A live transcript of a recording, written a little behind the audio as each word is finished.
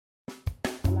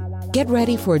Get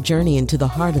ready for a journey into the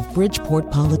heart of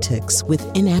Bridgeport politics with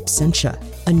In Absentia,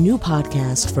 a new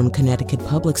podcast from Connecticut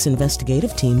Public's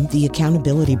investigative team, The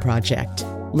Accountability Project.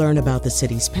 Learn about the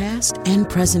city's past and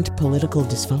present political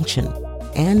dysfunction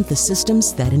and the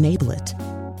systems that enable it.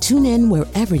 Tune in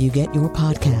wherever you get your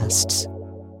podcasts.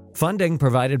 Funding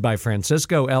provided by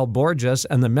Francisco L. Borges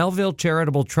and the Melville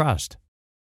Charitable Trust.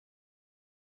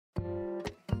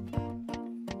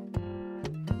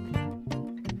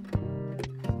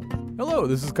 Hello,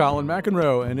 this is Colin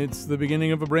McEnroe, and it's the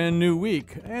beginning of a brand new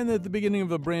week. And at the beginning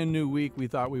of a brand new week, we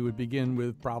thought we would begin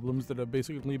with problems that have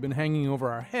basically been hanging over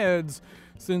our heads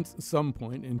since some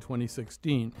point in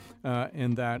 2016.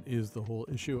 And that is the whole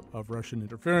issue of Russian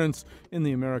interference in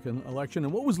the American election.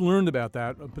 And what was learned about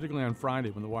that, particularly on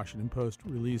Friday when the Washington Post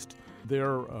released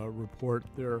their report,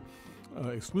 their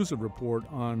exclusive report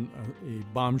on a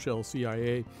bombshell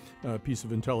CIA piece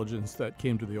of intelligence that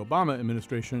came to the Obama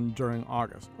administration during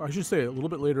August. I should say a little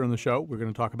bit later in the show, we're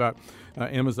going to talk about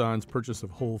Amazon's purchase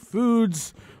of Whole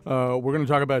Foods. We're going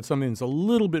to talk about something that's a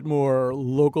little bit more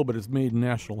local, but it's made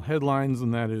national headlines,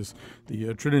 and that is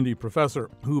the Trinity professor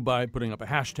who, by putting up a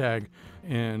hashtag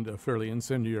and a fairly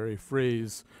incendiary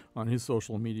phrase on his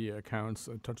social media accounts,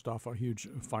 touched off a huge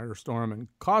firestorm and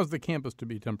caused the campus to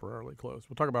be temporarily closed.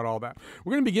 We'll talk about all that.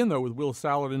 We're going to begin, though, with Will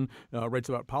Saladin, writes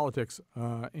about politics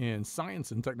and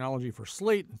science and technology for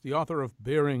Slate, the author of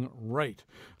Bearing Right.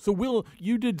 So, Will,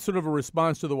 you did sort of a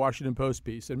response to the Washington Post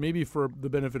piece, and maybe for the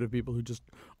benefit of people who just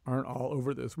aren't all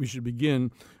over this, we should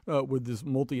begin with this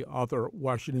multi-author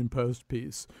Washington Post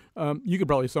piece. You could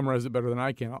probably summarize it better than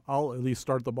I can. I'll at least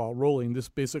start the ball rolling. This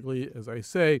basically, as I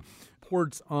say,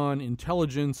 reports on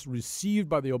intelligence received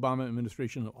by the Obama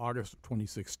administration in August of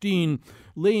 2016,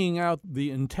 laying out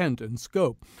the intent and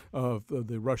scope of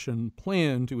the Russian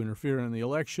plan to interfere in the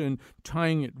election,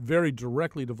 tying it very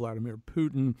directly to Vladimir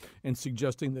Putin, and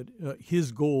suggesting that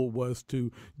his goal was to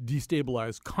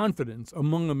destabilize confidence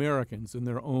among Americans in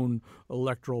their own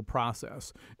electoral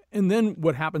process. And then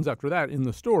what happens after that in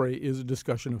the story is a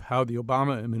discussion of how the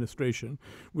Obama administration,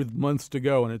 with months to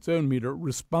go on its own meter,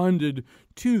 responded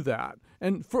to that.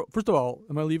 And first of all,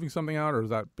 am I leaving something out, or is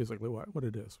that basically what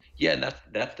it is? Yeah,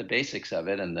 that's the basics of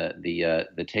it. And the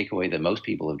takeaway that most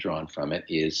people have drawn from it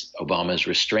is Obama's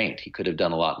restraint. He could have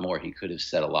done a lot more. He could have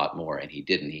said a lot more, and he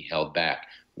didn't. He held back.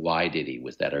 Why did he?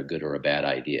 Was that a good or a bad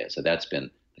idea? So that's been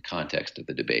the context of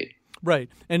the debate.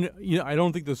 Right. And, I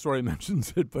don't think the story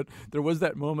mentions it, but there was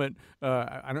that moment,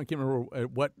 can't remember at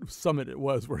what summit it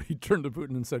was, where he turned to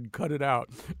Putin and said, cut it out,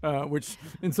 which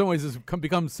in some ways has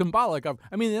become symbolic of,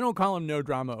 they don't call him no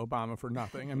drama Obama for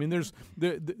nothing. There's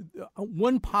the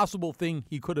one possible thing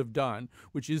he could have done,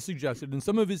 which is suggested, and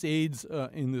some of his aides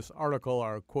in this article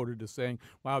are quoted as saying,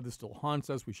 wow, this still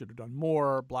haunts us, we should have done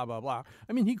more, blah, blah, blah.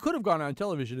 He could have gone on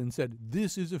television and said,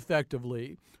 this is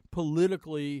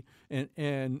politically and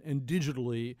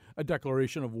digitally a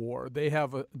declaration of war. They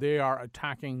are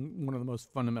attacking one of the most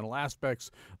fundamental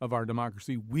aspects of our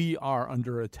democracy. We are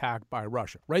under attack by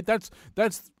Russia, right? That's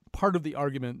part of the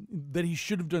argument, that he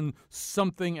should have done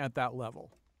something at that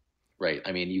level. Right.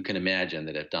 You can imagine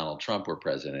that if Donald Trump were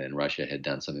president and Russia had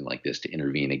done something like this to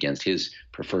intervene against his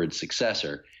preferred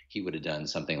successor, he would have done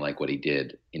something like what he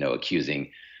did,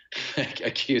 accusing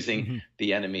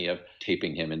the enemy of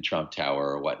taping him in Trump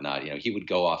Tower or whatnot. He would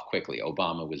go off quickly.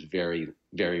 Obama was very,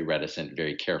 very reticent,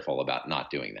 very careful about not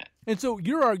doing that. And so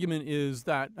your argument is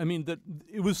that, that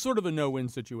it was sort of a no-win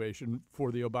situation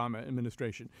for the Obama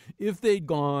administration. If they'd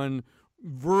gone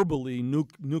verbally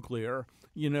nuclear,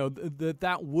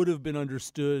 that would have been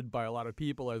understood by a lot of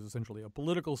people as essentially a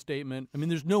political statement.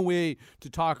 There's no way to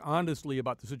talk honestly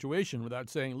about the situation without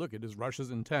saying, look, it is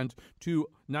Russia's intent to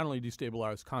not only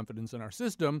destabilize confidence in our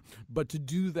system, but to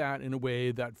do that in a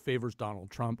way that favors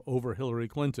Donald Trump over Hillary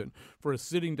Clinton. For a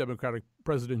sitting Democratic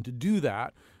president to do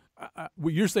that,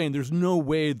 what you're saying, there's no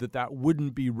way that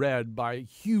wouldn't be read by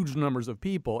huge numbers of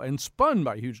people and spun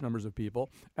by huge numbers of people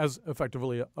as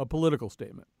effectively a political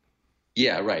statement.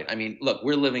 Yeah, right. Look,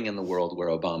 we're living in the world where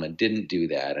Obama didn't do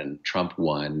that and Trump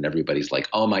won, and everybody's like,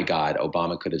 oh my God,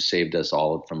 Obama could have saved us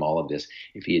all from all of this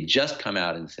if he had just come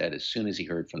out and said, as soon as he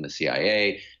heard from the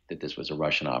CIA that this was a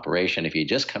Russian operation, if he had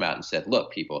just come out and said,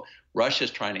 look, people,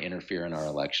 Russia's trying to interfere in our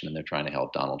election and they're trying to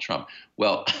help Donald Trump.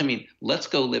 Well, let's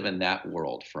go live in that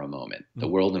world for a moment, the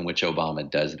world in which Obama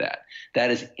does that.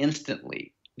 That is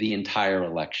instantly the entire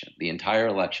election. The entire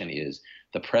election is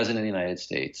the president of the United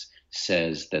States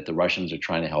says that the Russians are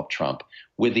trying to help Trump,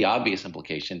 with the obvious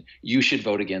implication, you should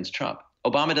vote against Trump.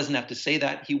 Obama doesn't have to say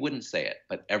that. He wouldn't say it.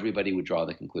 But everybody would draw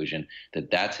the conclusion that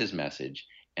that's his message,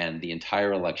 and the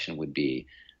entire election would be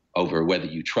over whether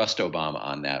you trust Obama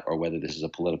on that or whether this is a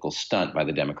political stunt by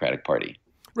the Democratic Party.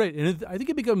 Right. And I think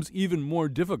it becomes even more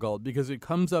difficult because it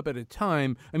comes up at a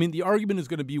time. I mean, the argument is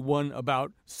going to be one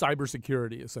about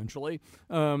cybersecurity, essentially.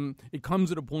 It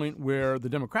comes at a point where the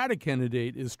Democratic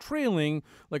candidate is trailing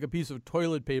like a piece of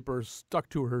toilet paper stuck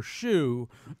to her shoe,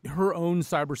 her own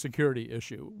cybersecurity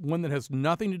issue, one that has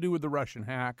nothing to do with the Russian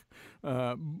hack,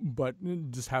 but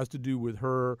just has to do with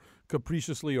her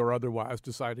capriciously or otherwise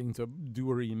deciding to do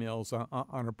her emails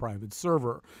on a private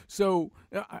server. So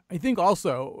I think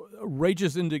also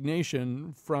righteous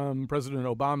indignation from President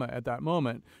Obama at that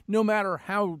moment, no matter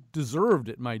how deserved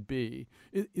it might be,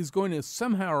 is going to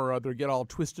somehow or other get all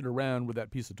twisted around with that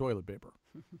piece of toilet paper.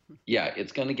 Yeah,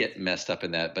 it's going to get messed up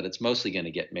in that, but it's mostly going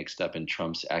to get mixed up in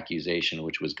Trump's accusation,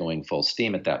 which was going full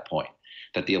steam at that point,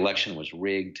 that the election was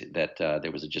rigged, that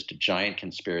there was just a giant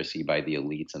conspiracy by the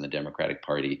elites in the Democratic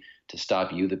Party to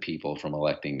stop you, the people, from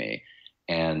electing me.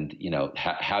 And,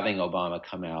 having Obama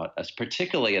come out,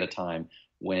 particularly at a time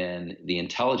when the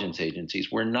intelligence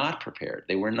agencies were not prepared.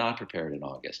 They were not prepared in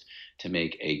August to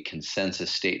make a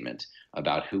consensus statement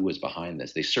about who was behind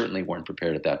this. They certainly weren't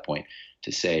prepared at that point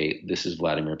to say, this is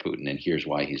Vladimir Putin and here's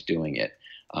why he's doing it.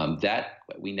 That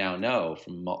we now know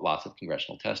from lots of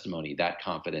congressional testimony, that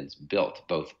confidence built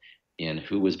both in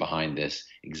who was behind this,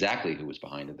 exactly who was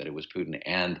behind it, that it was Putin,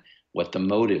 and what the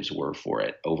motives were for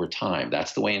it over time.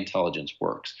 That's the way intelligence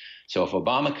works. So if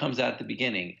Obama comes out at the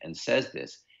beginning and says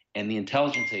this, and the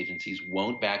intelligence agencies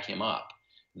won't back him up,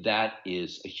 that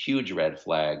is a huge red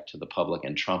flag to the public,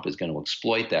 and Trump is going to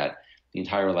exploit that. The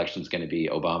entire election is going to be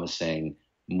Obama saying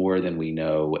more than we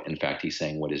know. In fact, he's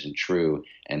saying what isn't true,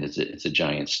 and it's a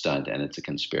giant stunt, and it's a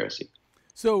conspiracy.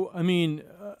 So, I mean,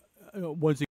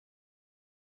 once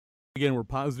again, we're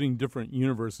positing different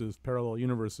universes, parallel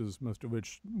universes, most of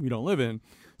which we don't live in.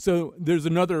 So there's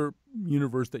another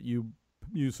universe that you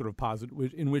sort of posit,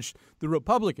 in which the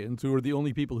Republicans, who are the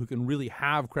only people who can really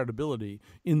have credibility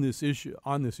in this issue,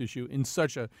 in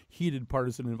such a heated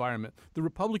partisan environment, the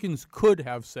Republicans could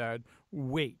have said,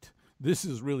 wait, this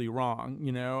is really wrong.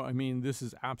 I mean, this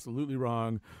is absolutely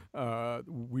wrong.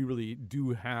 We really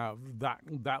do have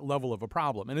that level of a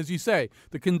problem. And as you say,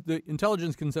 the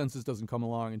intelligence consensus doesn't come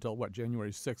along until, January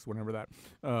 6th, whenever that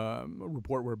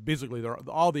report where basically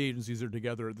all the agencies are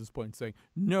together at this point saying,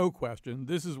 no question,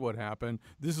 this is what happened.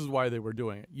 This is why they were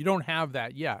doing it. You don't have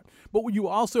that yet. But what you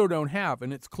also don't have,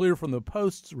 and it's clear from the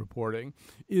Post's reporting,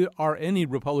 are any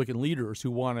Republican leaders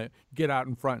who want to get out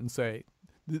in front and say,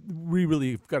 we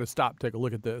really got to stop, take a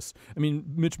look at this. I mean,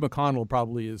 Mitch McConnell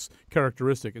probably is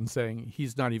characteristic in saying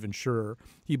he's not even sure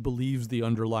he believes the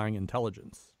underlying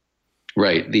intelligence.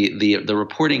 Right. The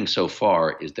reporting so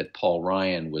far is that Paul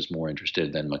Ryan was more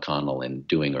interested than McConnell in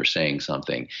doing or saying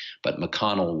something, but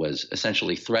McConnell was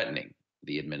essentially threatening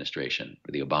the administration,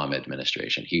 the Obama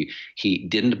administration. He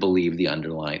didn't believe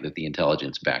that the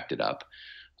intelligence backed it up.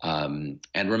 And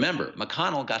remember,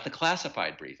 McConnell got the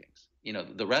classified briefings.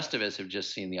 The rest of us have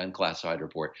just seen the unclassified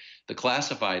report. The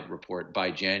classified report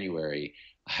by January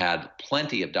had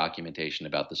plenty of documentation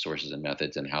about the sources and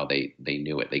methods and how they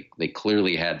knew it. They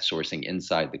clearly had sourcing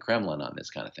inside the Kremlin on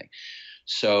this kind of thing.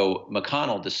 So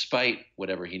McConnell, despite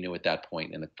whatever he knew at that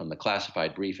point from the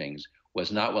classified briefings,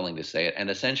 was not willing to say it, and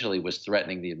essentially was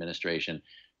threatening the administration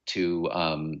to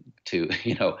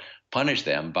punish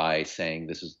them by saying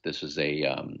this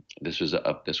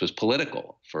was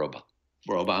political for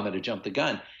Obama to jump the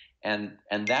gun. And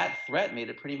that threat made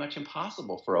it pretty much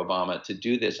impossible for Obama to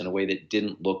do this in a way that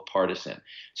didn't look partisan.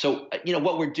 So,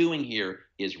 what we're doing here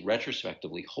is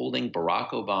retrospectively holding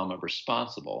Barack Obama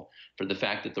responsible for the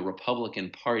fact that the Republican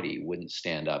Party wouldn't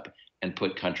stand up and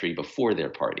put country before their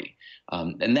party.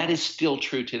 And that is still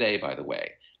true today, by the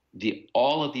way.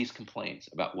 All of these complaints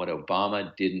about what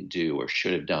Obama didn't do or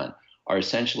should have done are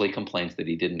essentially complaints that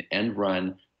he didn't end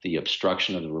run the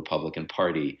obstruction of the Republican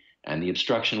Party. And the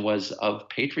obstruction was of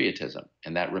patriotism,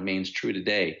 and that remains true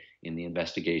today in the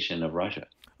investigation of Russia.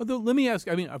 Although, let me ask,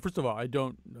 first of all, I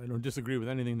don't disagree with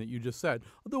anything that you just said.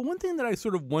 Although one thing that I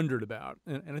sort of wondered about,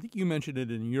 and I think you mentioned it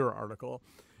in your article,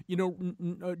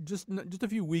 just a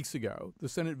few weeks ago, the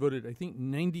Senate voted, I think,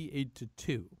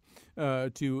 98-2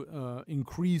 to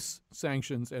increase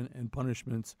sanctions and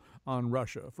punishments on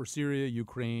Russia for Syria,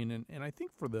 Ukraine, and I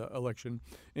think for the election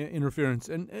interference.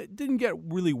 And it didn't get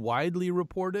really widely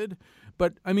reported,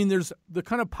 but I mean, there's the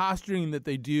kind of posturing that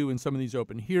they do in some of these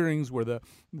open hearings where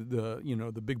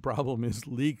the big problem is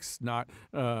leaks, not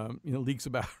leaks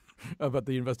about about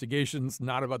the investigations,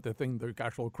 not about the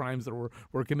actual crimes that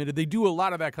were committed. They do a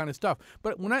lot of that kind of stuff.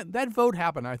 But when that vote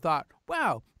happened, I thought,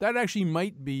 wow, that actually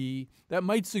might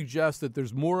suggest that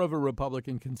there's more of a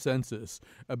Republican consensus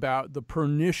about the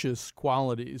pernicious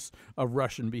qualities of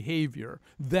Russian behavior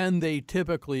than they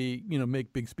typically,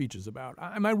 make big speeches about.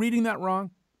 Am I reading that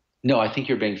wrong? No, I think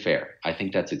you're being fair. I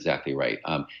think that's exactly right.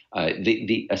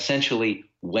 Essentially,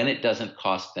 when it doesn't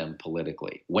cost them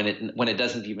politically, when it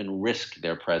doesn't even risk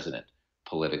their president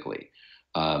politically,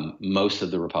 most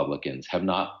of the Republicans have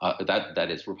not.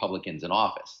 That is, Republicans in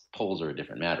office. Polls are a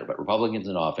different matter, but Republicans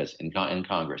in office in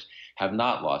Congress have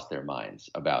not lost their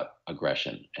minds about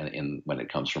aggression when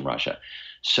it comes from Russia.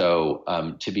 So,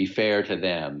 to be fair to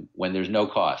them, when there's no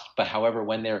cost, but however,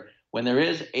 when there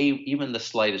is even the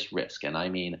slightest risk, and I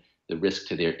mean the risk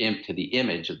to the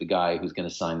image of the guy who's going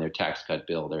to sign their tax cut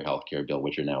bill, their health care bill,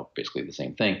 which are now basically the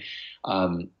same thing,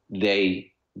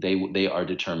 they are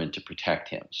determined to protect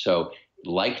him. So,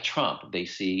 like Trump, they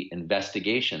see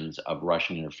investigations of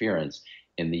Russian interference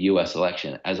in the U.S.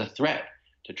 election as a threat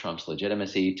to Trump's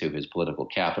legitimacy, to his political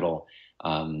capital,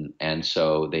 and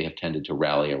so they have tended to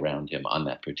rally around him on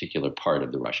that particular part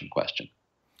of the Russian question.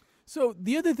 So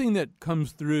the other thing that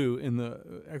comes through in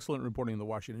the excellent reporting in the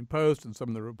Washington Post and some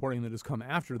of the reporting that has come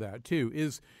after that, too,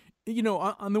 is,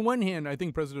 on the one hand, I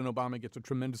think President Obama gets a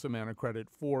tremendous amount of credit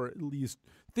for at least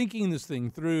thinking this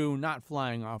thing through, not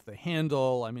flying off the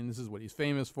handle. I mean, this is what he's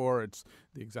famous for. It's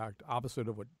the exact opposite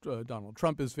of what Donald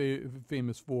Trump is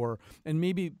famous for, and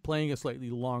maybe playing a slightly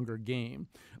longer game.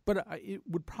 But it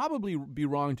would probably be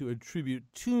wrong to attribute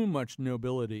too much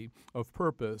nobility of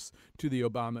purpose to the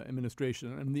Obama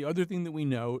administration. And the other thing that we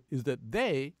know is that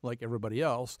they, like everybody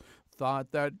else,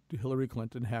 thought that Hillary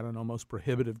Clinton had an almost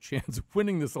prohibitive chance of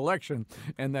winning this election,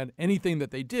 and that anything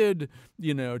that they did,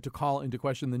 to call into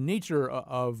question the nature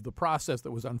of the process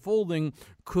that was unfolding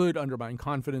could undermine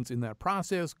confidence in that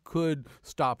process, could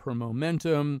stop her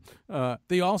momentum.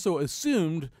 They also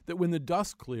assumed that when the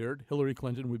dust cleared, Hillary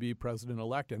Clinton would be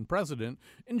president-elect and president,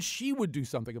 and she would do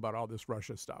something about all this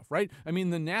Russia stuff, right? I mean,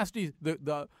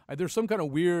 there's some kind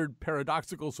of weird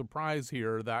paradoxical surprise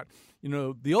here that,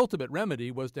 the ultimate remedy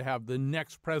was to have the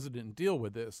next president deal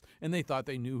with this, and they thought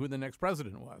they knew who the next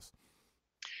president was.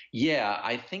 Yeah,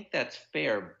 I think that's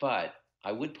fair, but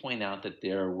I would point out that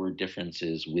there were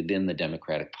differences within the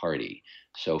Democratic Party.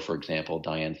 So, for example,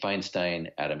 Dianne Feinstein,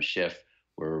 Adam Schiff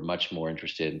were much more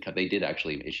interested they did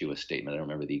actually issue a statement. I don't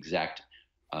remember the exact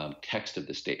text of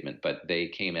the statement, but they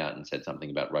came out and said something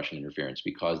about Russian interference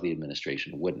because the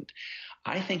administration wouldn't.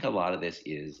 I think a lot of this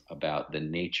is about the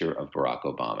nature of Barack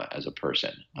Obama as a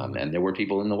person. And there were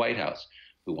people in the White House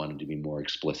who wanted to be more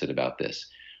explicit about this.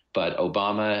 But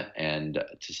Obama and,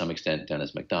 to some extent,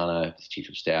 Dennis McDonough, his chief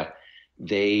of staff,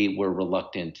 they were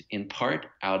reluctant, in part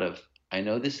out of, I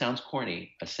know this sounds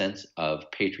corny, a sense of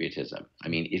patriotism. I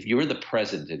mean, if you're the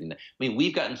president,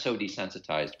 we've gotten so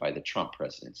desensitized by the Trump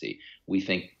presidency. We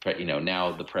think,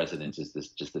 now the president is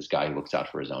this guy who looks out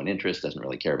for his own interests, doesn't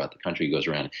really care about the country, goes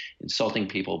around insulting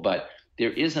people. But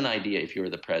there is an idea, if you're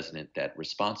the president, that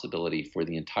responsibility for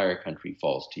the entire country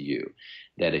falls to you,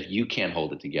 that if you can't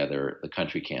hold it together, the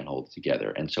country can't hold it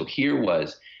together. And so here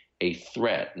was a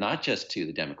threat, not just to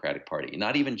the Democratic Party,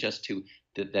 not even just to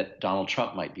that Donald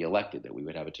Trump might be elected, that we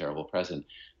would have a terrible president.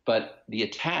 But the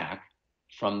attack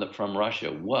from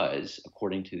Russia was,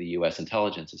 according to the U.S.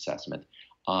 intelligence assessment,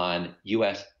 on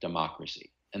U.S.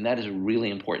 democracy. And that is a really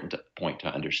important point to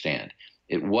understand.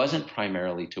 It wasn't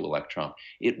primarily to elect Trump.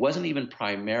 It wasn't even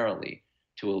primarily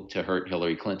to hurt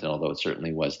Hillary Clinton, although it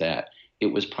certainly was that.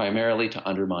 It was primarily to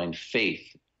undermine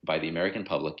faith by the American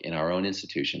public in our own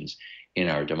institutions, in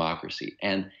our democracy.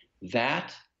 And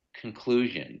that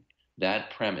conclusion,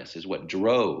 that premise is what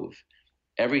drove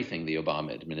everything the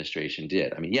Obama administration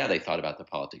did. I mean, yeah, they thought about the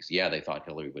politics. Yeah, they thought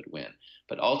Hillary would win.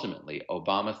 But ultimately,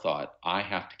 Obama thought, I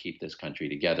have to keep this country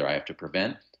together. I have to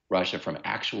prevent Russia from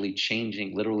actually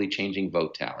literally changing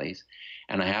vote tallies.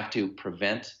 And I have to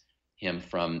prevent him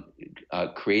from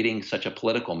creating such a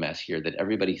political mess here that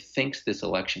everybody thinks this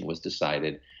election was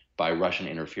decided by Russian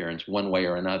interference one way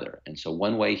or another. And so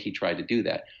one way he tried to do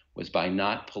that was by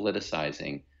not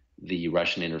politicizing the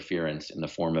Russian interference in the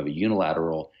form of a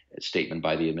unilateral statement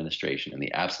by the administration in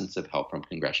the absence of help from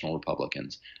congressional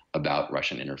Republicans about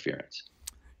Russian interference.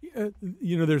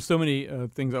 There's so many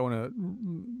things I want to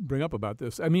bring up about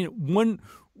this. I mean,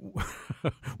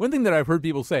 one thing that I've heard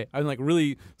people say, I'm like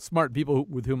really smart people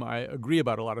with whom I agree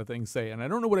about a lot of things say, and I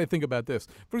don't know what I think about this.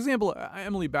 For example,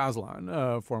 Emily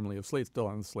Bazelon, formerly of Slate, still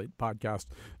on the Slate podcast,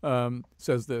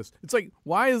 says this. It's like,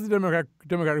 why is the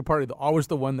Democratic Party always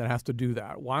the one that has to do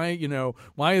that? Why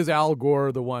is Al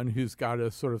Gore the one who's got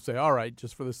to sort of say, all right,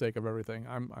 just for the sake of everything,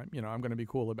 I'm going to be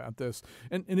cool about this.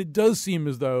 And it does seem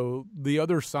as though the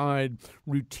other side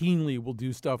routinely will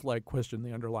do stuff like question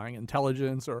the underlying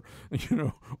intelligence or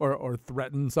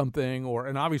threaten something,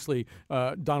 and obviously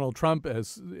Donald Trump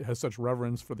has such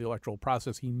reverence for the electoral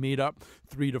process. He made up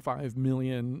 3 to 5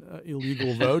 million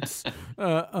illegal votes,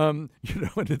 and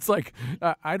it's like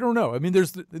I don't know. I mean,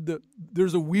 there's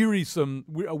a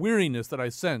weariness that I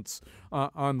sense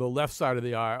on the left side of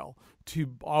the aisle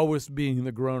to always being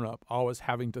the grown up, always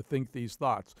having to think these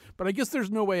thoughts. But I guess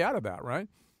there's no way out of that, right?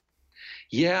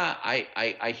 Yeah,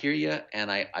 I hear you,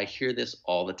 and I hear this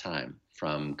all the time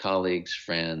from colleagues,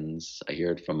 friends. I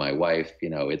hear it from my wife.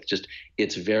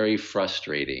 It's very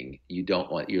frustrating.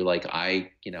 You're like,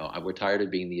 we're tired of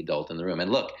being the adult in the room.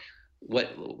 And look, what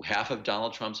half of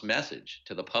Donald Trump's message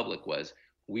to the public was,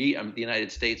 the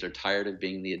United States are tired of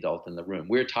being the adult in the room.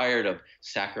 We're tired of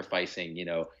sacrificing,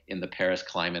 in the Paris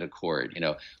Climate Accord.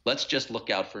 Let's just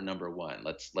look out for number one.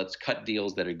 Let's cut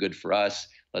deals that are good for us.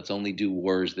 Let's only do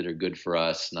wars that are good for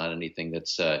us, not anything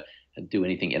that's do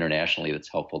anything internationally that's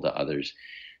helpful to others.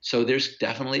 So there's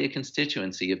definitely a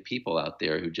constituency of people out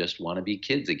there who just want to be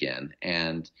kids again.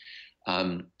 And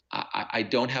I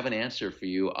don't have an answer for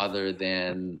you other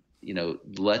than,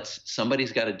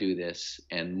 somebody's got to do this,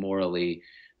 and morally,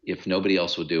 if nobody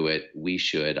else will do it,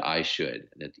 I should.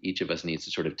 That each of us needs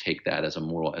to sort of take that as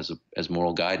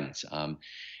moral guidance.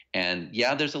 And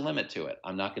yeah, there's a limit to it.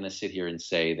 I'm not going to sit here and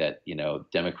say that,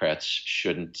 Democrats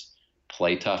shouldn't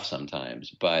play tough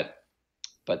sometimes, but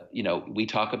we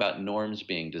talk about norms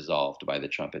being dissolved by the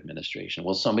Trump administration.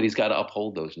 Well, somebody's got to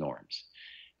uphold those norms.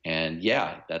 And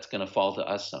yeah, that's going to fall to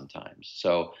us sometimes.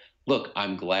 So look,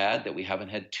 I'm glad that we haven't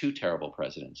had 2 terrible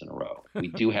presidents in a row. We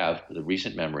do have the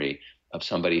recent memory of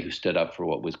somebody who stood up for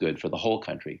what was good for the whole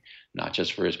country, not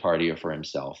just for his party or for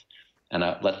himself. And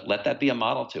let that be a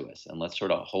model to us, and let's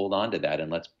sort of hold on to that,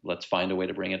 and let's find a way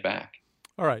to bring it back.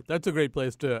 All right, that's a great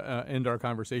place to end our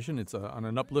conversation. It's on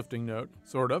an uplifting note,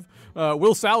 sort of.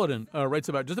 Will Saladin writes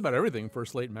about just about everything for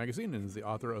Slate Magazine and is the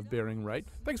author of Bearing Right.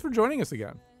 Thanks for joining us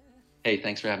again. Hey,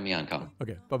 thanks for having me on, Colin.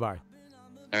 Okay, bye-bye.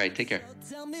 All right, take care.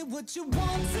 Tell me what you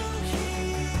want to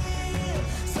hear.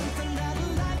 Something that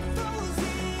life throws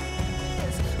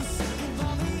years. Sick of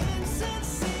all the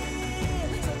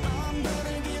insincere. So I'm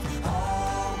gonna give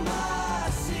all my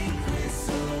secrets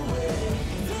away.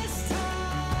 This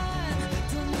time,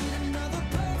 don't need another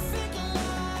perfect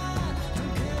line.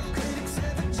 Don't care if critics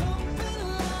ever jump in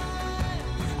line.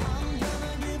 I'm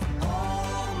gonna give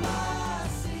all my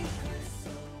secrets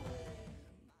away.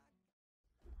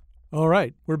 All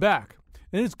right, we're back.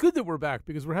 And it's good that we're back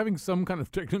because we're having some kind of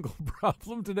technical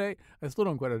problem today. I still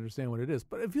don't quite understand what it is,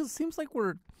 but it seems like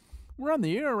we're on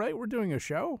the air, right? We're doing a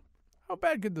show. How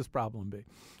bad could this problem be?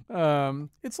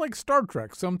 It's like Star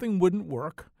Trek. Something wouldn't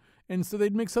work, and so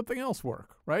they'd make something else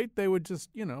work, right? They would just,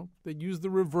 they'd use the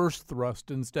reverse thrust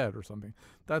instead or something.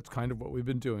 That's kind of what we've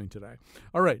been doing today.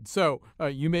 All right, so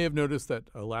you may have noticed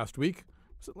that last week,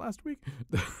 was it last week?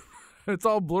 It's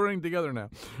all blurring together now.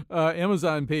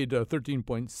 Amazon paid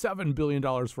 $13.7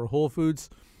 billion for Whole Foods.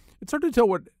 It's hard to tell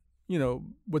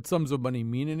what sums of money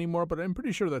mean anymore, but I'm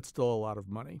pretty sure that's still a lot of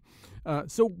money.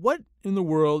 So what in the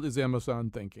world is Amazon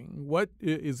thinking? What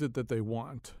is it that they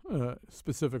want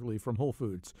specifically from Whole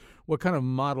Foods? What kind of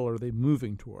model are they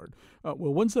moving toward?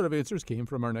 Well, one set of answers came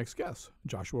from our next guest,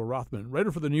 Joshua Rothman,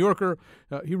 writer for The New Yorker.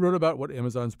 He wrote about what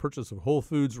Amazon's purchase of Whole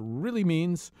Foods really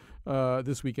means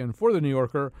this weekend for The New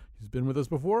Yorker. He's been with us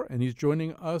before, and he's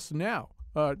joining us now.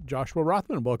 Joshua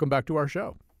Rothman, welcome back to our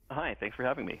show. Hi, thanks for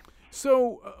having me.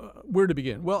 So where to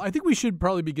begin? Well, I think we should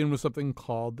probably begin with something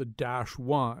called the Dash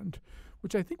Wand,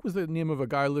 which I think was the name of a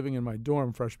guy living in my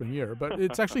dorm freshman year, but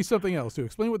it's actually something else. To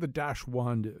explain what the Dash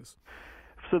Wand is.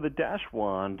 So the Dash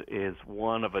Wand is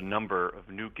one of a number of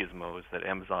new gizmos that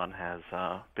Amazon has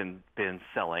been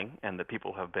selling and that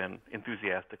people have been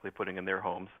enthusiastically putting in their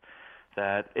homes.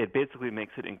 That it basically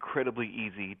makes it incredibly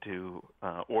easy to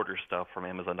order stuff from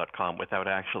Amazon.com without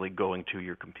actually going to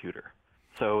your computer.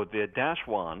 So the Dash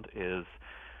Wand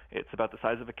it's about the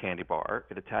size of a candy bar.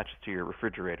 It attaches to your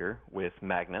refrigerator with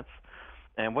magnets.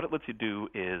 And what it lets you do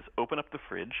is open up the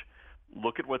fridge,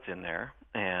 look at what's in there,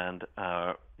 and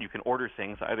you can order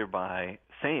things either by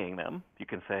saying them. You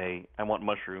can say, I want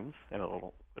mushrooms, and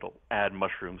it'll add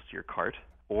mushrooms to your cart.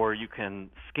 Or you can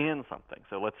scan something.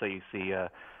 So let's say you see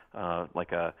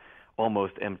like a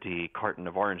almost empty carton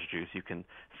of orange juice, you can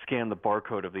scan the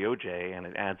barcode of the OJ and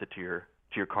it adds it to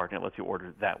your cart and it lets you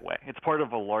order that way. It's part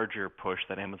of a larger push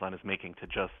that Amazon is making to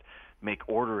just make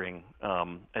ordering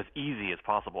as easy as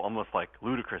possible, almost like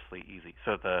ludicrously easy.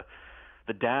 So the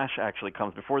Dash actually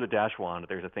comes before the Dash Wand.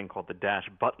 There's a thing called the Dash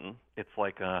Button. It's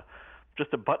like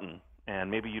just a button,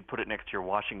 and maybe you'd put it next to your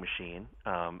washing machine,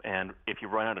 and if you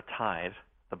run out of Tide,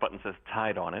 the button says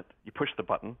Tide on it. You push the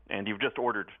button, and you've just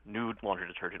ordered new laundry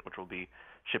detergent, which will be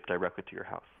shipped directly to your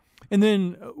house. And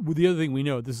then the other thing we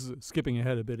know, this is skipping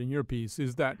ahead a bit in your piece,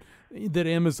 is that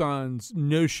Amazon's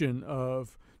notion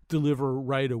of deliver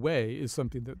right away is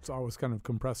something that's always kind of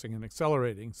compressing and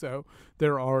accelerating. So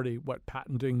they're already,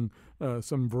 patenting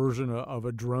some version of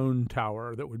a drone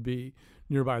tower that would be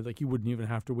nearby. Like you wouldn't even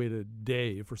have to wait a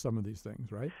day for some of these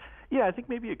things, right? Yeah, I think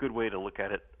maybe a good way to look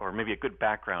at it, or maybe a good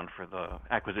background for the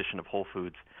acquisition of Whole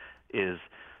Foods, is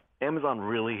Amazon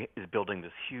really is building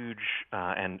this huge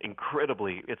and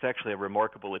it's actually a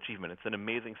remarkable achievement. It's an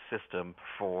amazing system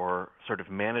for sort of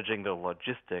managing the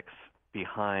logistics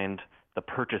behind the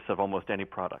purchase of almost any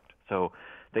product. So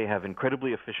they have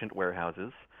incredibly efficient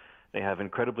warehouses. They have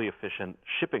incredibly efficient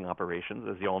shipping operations.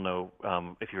 As you all know,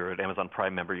 if you're an Amazon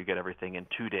Prime member, you get everything in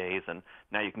 2 days, and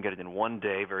now you can get it in 1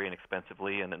 day very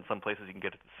inexpensively, and in some places you can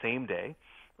get it the same day.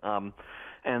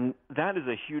 And that is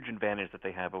a huge advantage that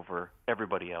they have over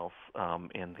everybody else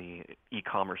in the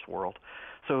e-commerce world.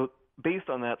 So based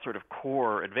on that sort of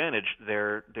core advantage,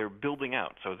 they're building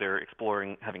out. So they're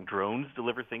exploring having drones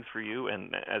deliver things for you.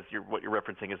 And what you're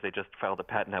referencing is they just filed a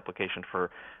patent application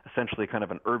for essentially kind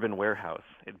of an urban warehouse.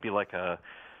 It'd be like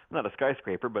not a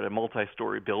skyscraper, but a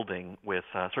multi-story building with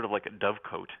sort of like a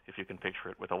dovecote, if you can picture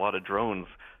it, with a lot of drones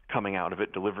coming out of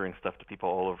it, delivering stuff to people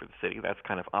all over the city. That's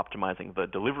kind of optimizing the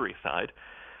delivery side.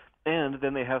 And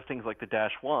then they have things like the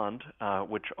Dash Wand,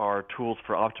 which are tools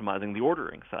for optimizing the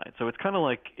ordering side. So it's kind of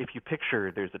like if you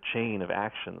picture there's a chain of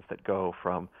actions that go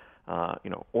from,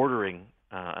 ordering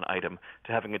an item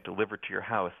to having it delivered to your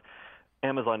house.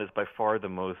 Amazon is by far the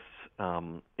most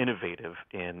innovative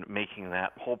in making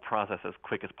that whole process as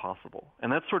quick as possible.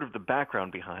 And that's sort of the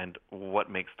background behind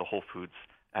what makes the Whole Foods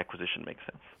acquisition make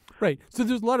sense. Right. So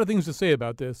there's a lot of things to say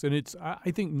about this, and it's,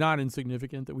 I think, not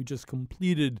insignificant that we just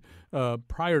completed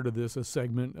prior to this a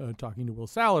segment talking to Will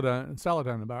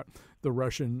Saladin about the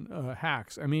Russian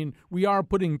hacks. I mean, we are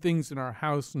putting things in our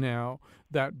house now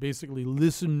that basically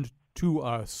listened to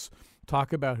us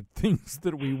talk about things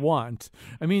that we want.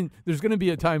 I mean, there's going to be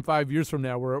a time 5 years from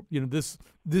now where this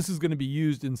is going to be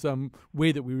used in some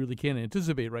way that we really can't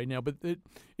anticipate right now. But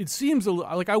it seems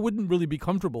like I wouldn't really be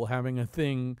comfortable having a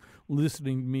thing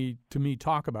listening to me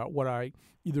talk about what I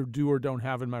either do or don't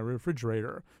have in my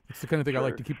refrigerator. It's the kind of thing I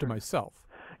like to keep to myself.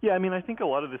 Yeah, I mean, I think a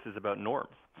lot of this is about norms.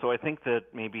 So I think that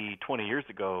maybe 20 years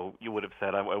ago you would have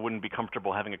said I wouldn't be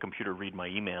comfortable having a computer read my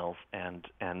emails and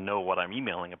know what I'm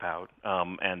emailing about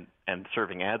and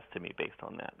serving ads to me based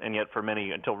on that. And yet for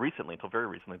many, until very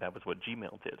recently, that was what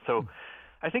Gmail did. So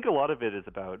I think a lot of it is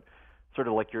about sort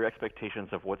of like your expectations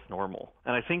of what's normal.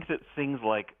 And I think that things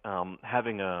like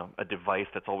having a device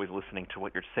that's always listening to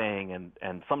what you're saying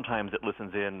and sometimes it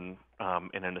listens in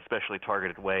an especially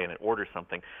targeted way and it orders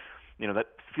something, that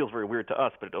feels very weird to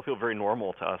us, but it'll feel very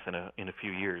normal to us in a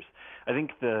few years. I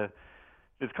think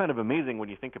it's kind of amazing when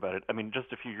you think about it. I mean,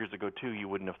 just a few years ago, too, you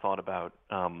wouldn't have thought about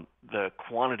the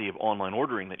quantity of online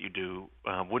ordering that you do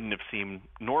wouldn't have seemed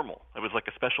normal. It was like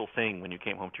a special thing when you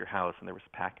came home to your house and there was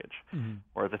a package. Mm-hmm.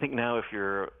 Whereas I think now if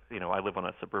I live on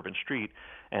a suburban street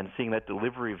and seeing that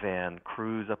delivery van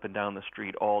cruise up and down the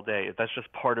street all day, that's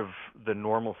just part of the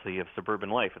normalcy of suburban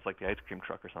life. It's like the ice cream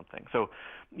truck or something. So,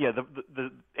 yeah,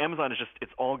 the Amazon is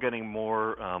it's all getting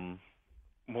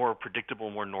more predictable,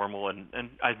 more normal, and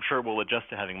I'm sure we'll adjust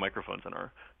to having microphones in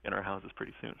our houses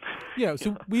pretty soon. Yeah,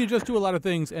 so we adjust to a lot of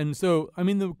things, and so I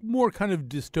mean the more kind of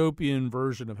dystopian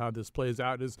version of how this plays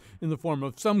out is in the form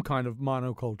of some kind of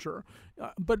monoculture.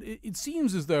 But it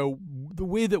seems as though the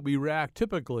way that we react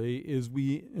typically is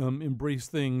we embrace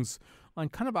things on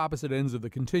kind of opposite ends of the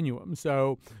continuum.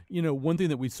 So, one thing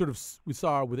that we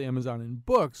saw with Amazon in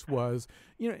books was,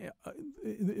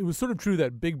 it was sort of true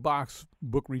that big box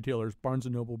book retailers, Barnes &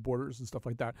 Noble, Borders, and stuff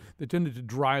like that, they tended to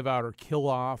drive out or kill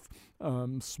off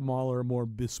smaller, more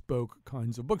bespoke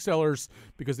kinds of booksellers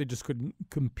because they just couldn't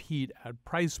compete at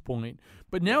price point.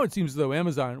 But now it seems as though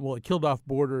Amazon, it killed off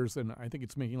Borders, and I think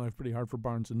it's making life pretty hard for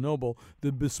Barnes & Noble.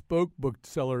 The bespoke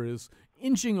bookseller is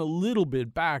inching a little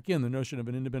bit back in the notion of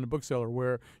an independent bookseller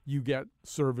where you get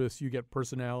service, you get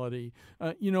personality,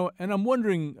 and I'm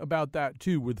wondering about that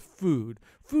too with food.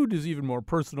 food is even more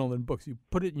personal than books. You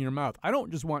put it in your mouth. I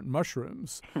don't just want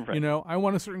mushrooms. Right. I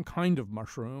want a certain kind of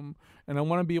mushroom, and I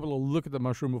want to be able to look at the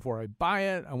mushroom before I buy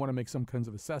it. I want to make some kinds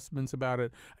of assessments about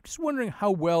it. I'm just wondering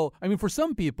how well, I mean, for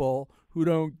some people who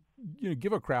don't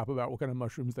give a crap about what kind of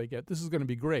mushrooms they get, this is going to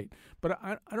be great. But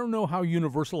I don't know how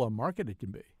universal a market it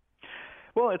can be.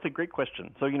 Well, it's a great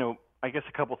question. So, I guess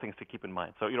a couple things to keep in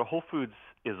mind. So, Whole Foods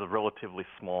is a relatively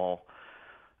small,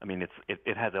 I mean,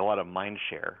 it has a lot of mind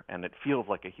share, and it feels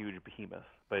like a huge behemoth.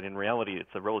 But in reality, it's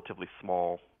a relatively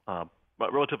small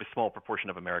proportion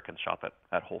of Americans shop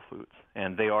at Whole Foods.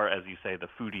 And they are, as you say, the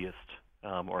foodiest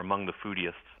or among the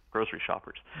foodiest grocery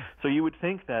shoppers. So you would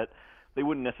think that they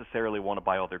wouldn't necessarily want to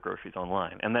buy all their groceries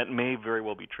online, and that may very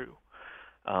well be true.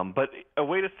 But a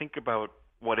way to think about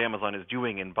what Amazon is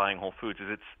doing in buying Whole Foods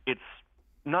is it's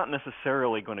not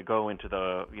necessarily going to go into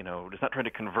it's not trying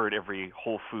to convert every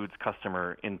Whole Foods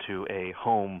customer into a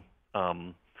home,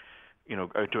 to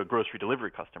a grocery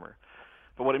delivery customer.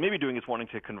 But what it may be doing is wanting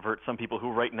to convert some people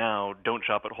who right now don't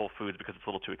shop at Whole Foods because it's a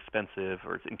little too expensive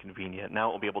or it's inconvenient. Now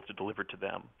it will be able to deliver to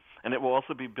them. And it will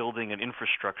also be building an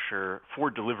infrastructure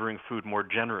for delivering food more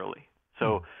generally.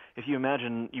 So if you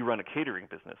imagine you run a catering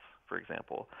business, for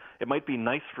example, it might be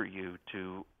nice for you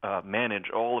to manage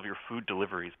all of your food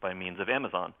deliveries by means of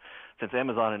Amazon, since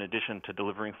Amazon, in addition to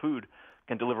delivering food,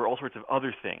 can deliver all sorts of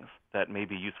other things that may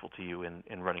be useful to you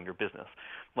in running your business.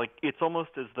 Like, it's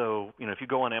almost as though, if you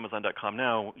go on Amazon.com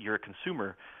now, you're a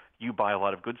consumer, you buy a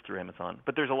lot of goods through Amazon.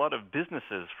 But there's a lot of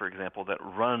businesses, for example, that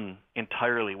run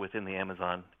entirely within the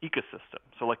Amazon ecosystem.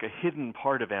 So like a hidden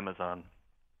part of Amazon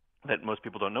that most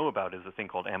people don't know about is a thing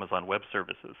called Amazon Web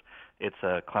Services. It's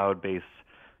a cloud-based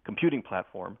computing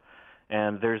platform.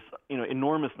 And there's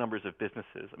enormous numbers of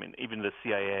businesses. I mean, even the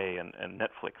CIA and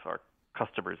Netflix are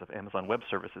customers of Amazon Web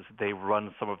Services. They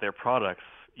run some of their products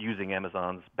using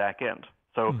Amazon's back end.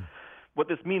 So what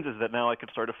this means is that now I could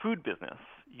start a food business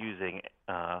using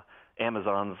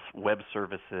Amazon's web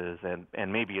services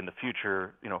and maybe in the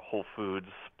future, Whole Foods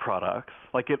products.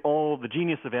 The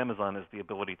genius of Amazon is the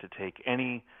ability to take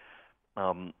any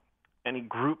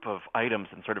group of items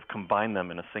and sort of combine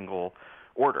them in a single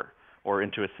order or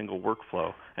into a single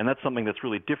workflow. And that's something that's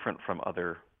really different from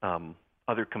other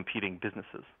competing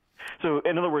businesses. So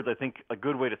in other words, I think a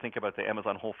good way to think about the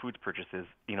Amazon Whole Foods purchase is,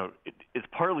 it's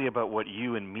partly about what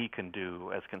you and me can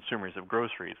do as consumers of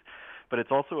groceries, but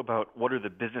it's also about what are the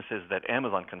businesses that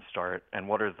Amazon can start and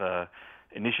what are the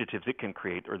initiatives it can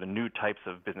create or the new types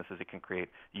of businesses it can create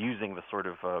using the sort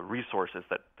of resources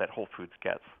that Whole Foods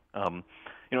gets.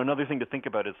 Another thing to think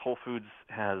about is Whole Foods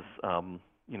has,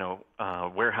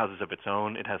 warehouses of its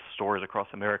own. It has stores across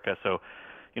America. So,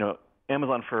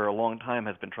 Amazon for a long time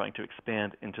has been trying to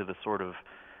expand into the sort of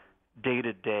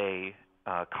day-to-day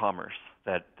commerce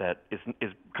that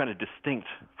is kind of distinct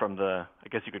from the, I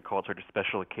guess you could call it sort of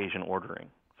special occasion ordering.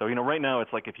 So, right now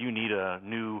it's like if you need a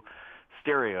new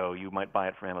stereo, you might buy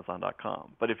it from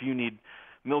Amazon.com. But if you need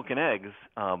milk and eggs,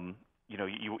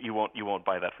 you won't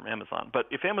buy that from Amazon. But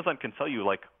if Amazon can sell you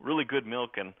like really good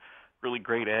milk and really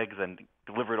great eggs and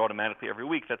deliver it automatically every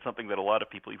week, that's something that a lot of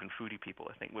people, even foodie people,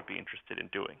 I think, would be interested in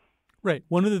doing. Right.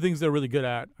 One of the things they're really good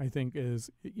at, I think,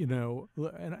 is,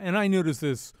 and I notice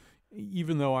this,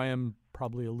 even though I am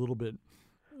probably a little bit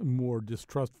more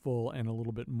distrustful and a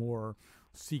little bit more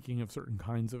seeking of certain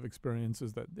kinds of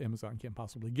experiences that Amazon can't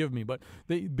possibly give me. But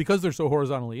because they're so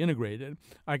horizontally integrated,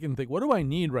 I can think, what do I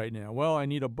need right now? Well, I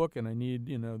need a book, and I need,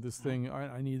 this thing.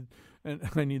 I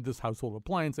need this household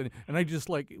appliance, and I just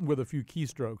with a few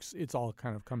keystrokes, it's all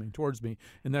kind of coming towards me,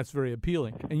 and that's very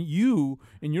appealing. And you,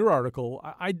 in your article,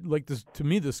 I like this. To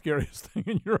me, the scariest thing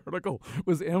in your article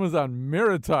was Amazon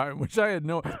Maritime, which I had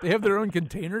no. They have their own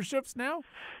container ships now.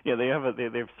 Yeah,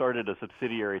 they've started a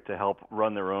subsidiary to help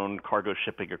run their own cargo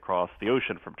shipping across the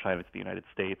ocean from China to the United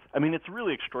States. I mean, it's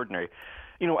really extraordinary.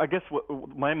 I guess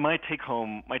my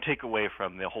takeaway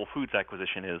from the Whole Foods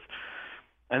acquisition is,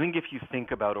 I think if you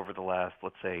think about over the last,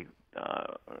 let's say,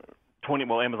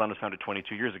 Amazon was founded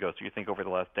 22 years ago, so you think over the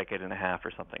last decade and a half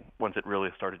or something, once it really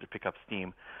started to pick up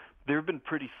steam, there have been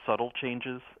pretty subtle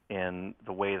changes in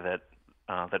the way that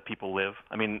people live.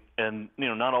 I mean, and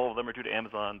not all of them are due to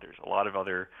Amazon. There's a lot of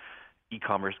other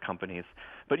e-commerce companies.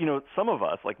 But, some of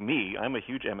us, like me, I'm a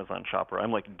huge Amazon shopper.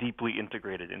 I'm deeply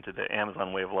integrated into the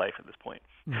Amazon way of life at this point.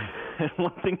 And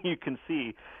one thing you can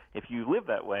see if you live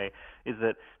that way is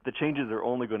that the changes are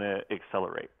only going to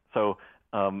accelerate. So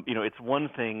It's one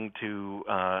thing to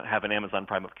have an Amazon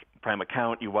Prime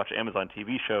account, you watch Amazon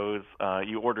TV shows,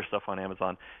 you order stuff on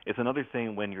Amazon. It's another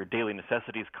thing when your daily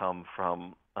necessities come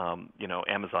from,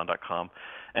 Amazon.com.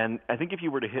 And I think if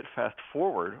you were to hit fast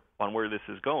forward on where this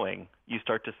is going, you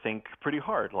start to think pretty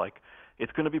hard. Like,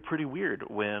 it's going to be pretty weird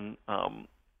when,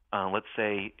 let's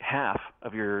say, half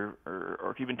of your,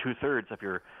 or even 2/3 of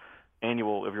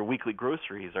your weekly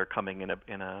groceries are coming in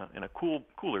a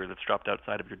cooler that's dropped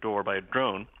outside of your door by a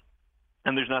drone,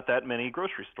 and there's not that many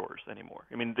grocery stores anymore.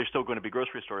 I mean, there's still going to be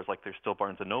grocery stores like there's still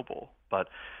Barnes and Noble, but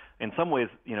in some ways,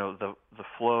 the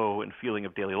flow and feeling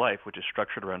of daily life, which is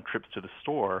structured around trips to the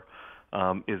store,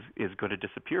 is going to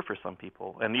disappear for some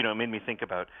people. And it made me think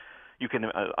about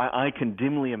I can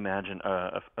dimly imagine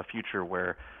a future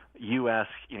where you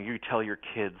tell your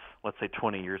kids, let's say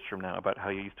 20 years from now, about how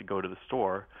you used to go to the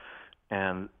store,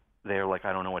 and they're like,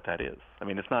 I don't know what that is. I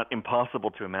mean, it's not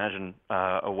impossible to imagine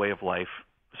a way of life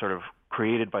sort of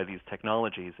created by these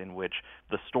technologies in which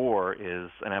the store is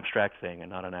an abstract thing and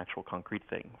not an actual concrete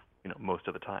thing, most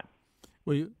of the time.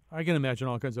 Well, I can imagine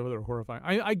all kinds of other horrifying.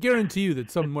 I guarantee you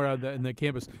that somewhere out in the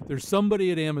campus, there's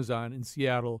somebody at Amazon in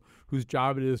Seattle whose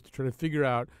job it is to try to figure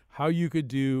out how you could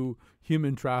do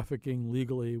human trafficking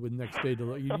legally with next day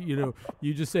delivery.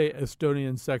 You just say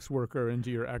Estonian sex worker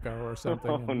into your Echo or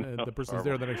something, and the person's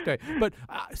there the next day. But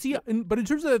but in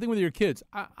terms of that thing with your kids,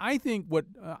 I think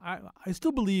I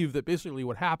still believe that basically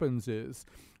what happens is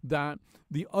that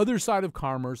the other side of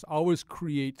commerce always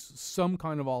creates some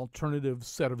kind of alternative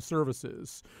set of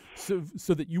services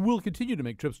so that you will continue to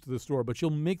make trips to the store, but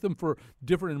you'll make them for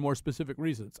different and more specific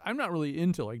reasons. I'm not really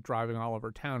into like driving all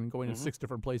over town and going to 6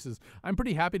 different places. I'm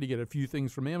pretty happy to get a few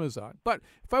things from Amazon. But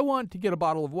if I want to get a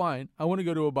bottle of wine, I want to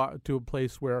go to a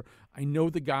place where I know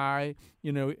the guy,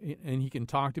 and he can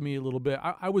talk to me a little bit.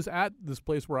 I was at this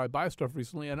place where I buy stuff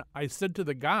recently, and I said to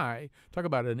the guy, talk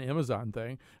about an Amazon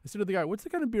thing, I said to the guy, what's the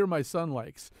kind of beer my son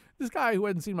likes? This guy who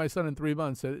hadn't seen my son in 3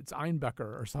 months said, it's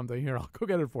Einbecker or something. Here, I'll go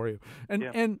get it for you.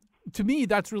 And to me,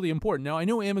 that's really important. Now, I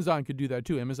know Amazon could do that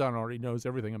too. Amazon already knows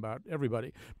everything about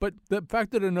everybody. But the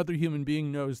fact that another human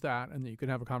being knows that and that you can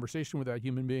have a conversation with that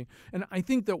human being, and I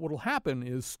think that what will happen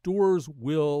is stores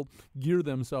will gear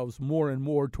themselves more and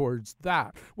more towards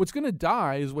that. What's going to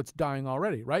die is what's dying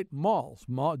already, right?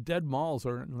 Dead malls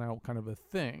are now kind of a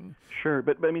thing. Sure,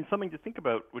 but I mean, something to think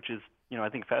about, which is, I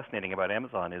think fascinating about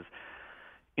Amazon is,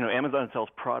 Amazon sells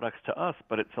products to us,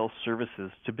 but it sells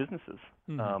services to businesses.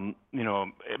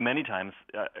 Many times,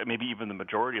 maybe even the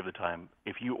majority of the time,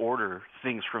 if you order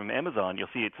things from Amazon, you'll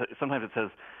see sometimes it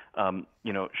says,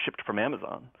 shipped from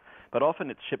Amazon. But often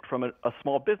it's shipped from a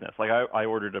small business. Like I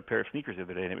ordered a pair of sneakers the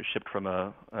other day, and it was shipped from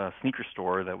a sneaker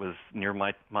store that was near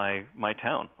my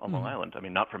town on Long Island. I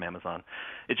mean, not from Amazon.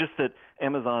 It's just that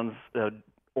Amazon's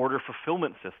order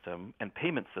fulfillment system and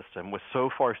payment system was so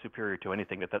far superior to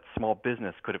anything that small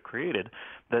business could have created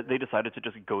that they decided to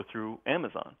just go through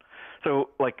Amazon. So,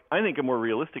 I think a more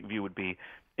realistic view would be,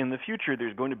 in the future,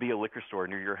 there's going to be a liquor store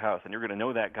near your house, and you're going to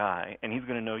know that guy, and he's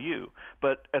going to know you.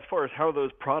 But as far as how those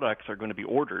products are going to be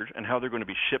ordered and how they're going to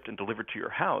be shipped and delivered to your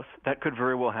house, that could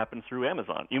very well happen through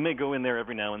Amazon. You may go in there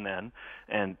every now and then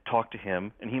and talk to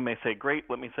him, and he may say, great,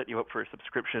 let me set you up for a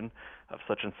subscription of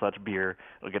such and such beer.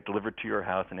 It'll get delivered to your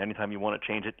house, and anytime you want to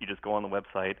change it, you just go on the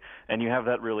website, and you have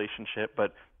that relationship.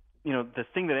 But, the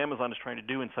thing that Amazon is trying to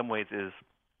do in some ways is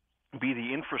be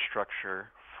the infrastructure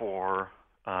for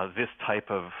this type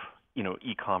of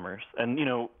e-commerce. And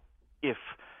if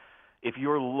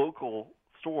your local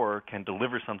store can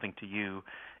deliver something to you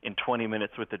in 20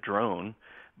 minutes with a drone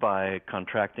by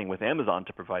contracting with Amazon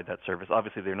to provide that service,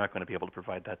 obviously they're not going to be able to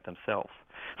provide that themselves.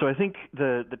 So I think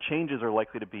the changes are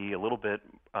likely to be a little bit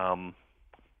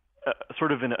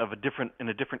sort of in a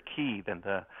different key than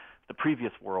the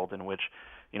previous world in which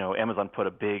Amazon put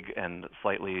a big and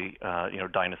slightly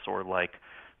dinosaur-like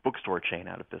bookstore chain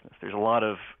out of business. There's a lot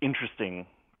of interesting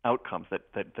outcomes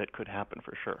that could happen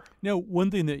for sure. Now, one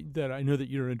thing that I know that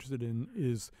you're interested in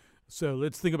is, so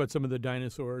let's think about some of the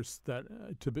dinosaurs that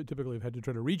typically have had to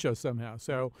try to reach us somehow.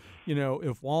 So,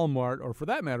 if Walmart, or for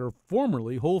that matter,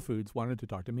 formerly Whole Foods, wanted to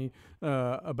talk to me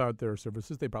about their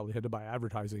services, they probably had to buy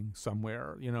advertising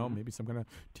somewhere, maybe some kind of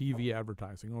TV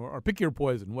advertising, or pick your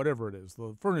poison, whatever it is,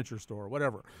 the furniture store,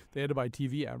 whatever. They had to buy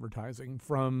TV advertising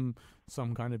from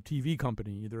some kind of TV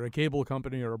company, either a cable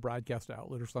company or a broadcast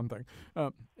outlet or something.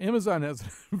 Amazon has,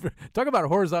 talk about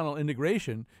horizontal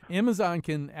integration, Amazon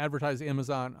can advertise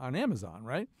Amazon on Amazon,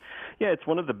 right? Yeah, it's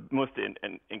one of the most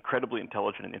incredibly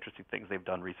intelligent and interesting things they've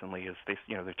done recently is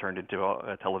they've turned into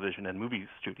a television and movie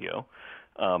studio,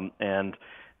 and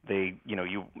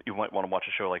you might want to watch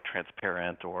a show like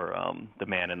Transparent or The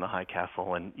Man in the High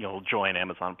Castle, and you'll join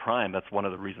Amazon Prime. That's one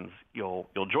of the reasons you'll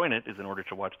join it, is in order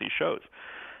to watch these shows.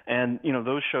 And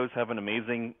those shows have an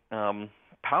amazing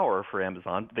power for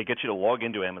Amazon. They get you to log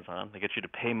into Amazon. They get you to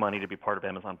pay money to be part of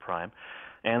Amazon Prime.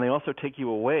 And they also take you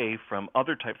away from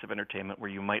other types of entertainment where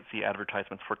you might see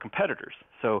advertisements for competitors.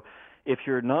 So if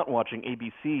you're not watching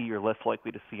ABC, you're less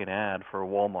likely to see an ad for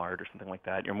Walmart or something like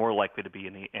that. You're more likely to be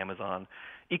in the Amazon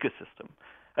ecosystem.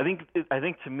 I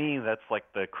think to me that's like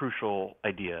the crucial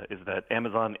idea, is that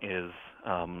Amazon is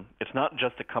it's not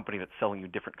just a company that's selling you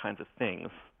different kinds of things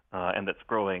and that's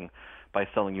growing by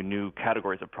selling you new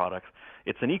categories of products.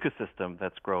 It's an ecosystem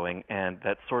that's growing, and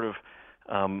that's sort of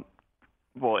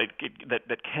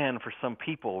that can, for some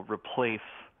people, replace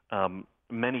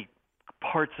many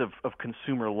parts of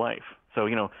consumer life. So,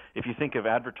 if you think of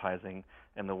advertising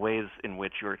and the ways in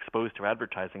which you're exposed to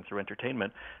advertising through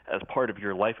entertainment as part of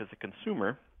your life as a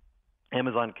consumer,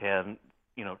 Amazon can,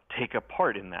 take a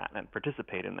part in that and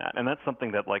participate in that. And that's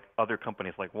something that, like, other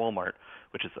companies like Walmart,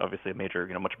 which is obviously a major,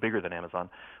 much bigger than Amazon.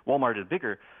 Walmart is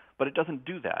bigger, but it doesn't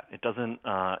do that. It doesn't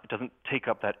take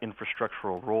up that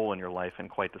infrastructural role in your life in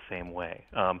quite the same way.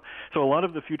 So a lot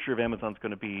of the future of Amazon is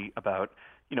going to be about,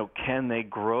 can they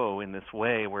grow in this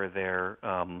way where they're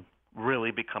really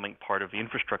becoming part of the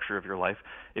infrastructure of your life?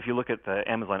 If you look at the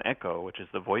Amazon Echo, which is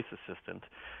the voice assistant,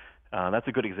 that's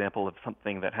a good example of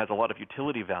something that has a lot of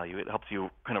utility value. It helps you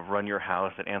kind of run your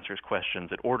house. It answers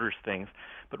questions. It orders things.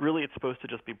 But really, it's supposed to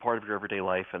just be part of your everyday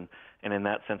life and in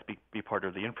that sense, be part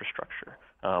of the infrastructure.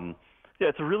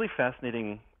 It's a really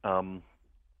fascinating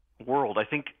world. I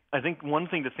think one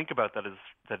thing to think about that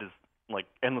is like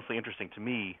endlessly interesting to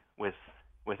me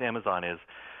with Amazon is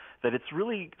that it's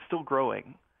really still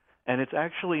growing. And it's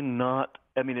actually not,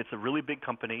 it's a really big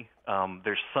company.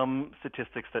 There's some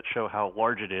statistics that show how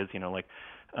large it is,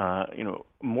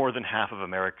 more than half of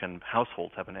American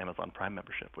households have an Amazon Prime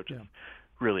membership, which is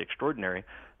really extraordinary.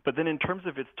 But then in terms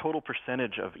of its total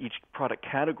percentage of each product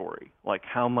category, like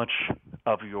how much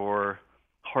of your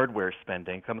hardware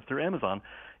spending comes through Amazon,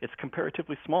 it's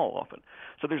comparatively small often.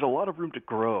 So there's a lot of room to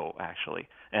grow, actually.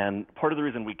 And part of the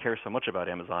reason we care so much about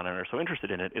Amazon and are so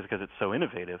interested in it is because it's so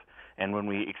innovative. And when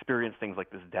we experience things like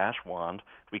this Dash Wand,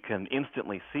 we can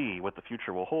instantly see what the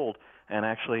future will hold. And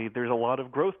actually, there's a lot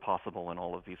of growth possible in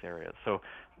all of these areas. So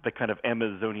the kind of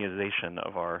Amazonianization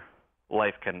of our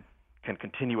life can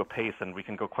continue apace, and we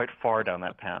can go quite far down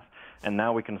that path. And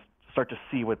now we can start to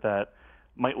see what that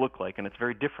might look like, and it's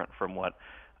very different from what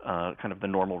kind of the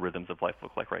normal rhythms of life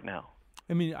look like right now.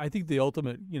 I think the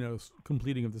ultimate,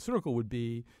 completing of the circle would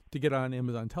be to get on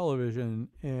Amazon television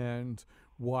and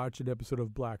watch an episode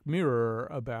of Black Mirror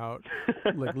about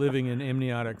like living in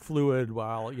amniotic fluid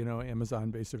while,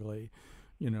 Amazon basically,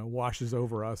 washes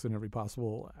over us in every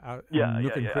possible nook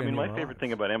and cranny. My favorite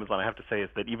thing about Amazon, I have to say, is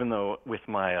that even though with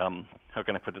my, how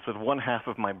can I put this, with one half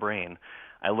of my brain,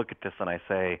 I look at this and I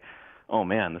say, oh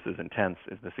man, this is intense.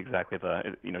 Is this exactly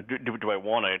the, do I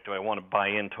want to buy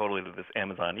in totally to this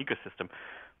Amazon ecosystem?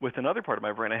 With another part of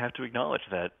my brain, I have to acknowledge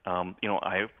that,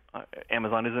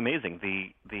 Amazon is amazing.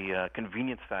 The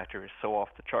convenience factor is so off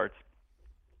the charts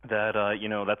that,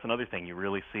 that's another thing. You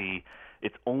really see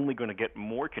it's only going to get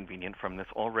more convenient from this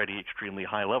already extremely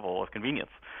high level of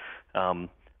convenience.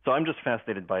 So I'm just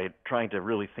fascinated by trying to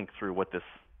really think through what this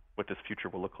future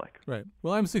will look like. Right.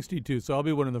 Well, I'm 62, so I'll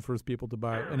be one of the first people to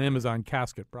buy an Amazon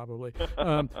casket, probably.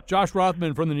 Josh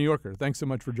Rothman from The New Yorker, thanks so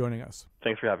much for joining us.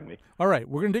 Thanks for having me. All right.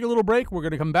 We're going to take a little break. We're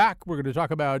going to come back. We're going to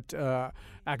talk about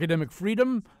academic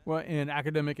freedom and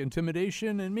academic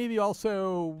intimidation, and maybe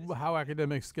also how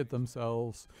academics get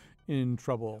themselves in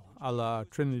trouble, a la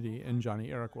Trinity and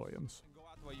Johnny Eric Williams.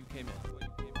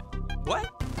 What?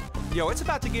 Yo, it's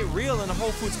about to get real in the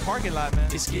Whole Foods parking lot,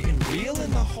 man. It's getting real in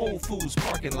the Whole Foods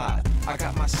parking lot. I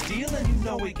got my steel and you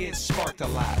know it gets sparked a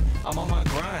lot. I'm on my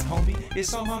grind, homie.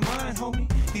 It's on my mind, homie.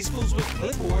 These fools with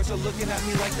clipboards are looking at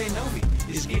me like they know me.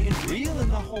 It's getting real in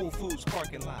the Whole Foods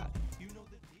parking lot.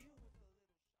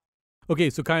 Okay,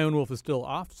 so Kyone Wolf is still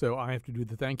off, so I have to do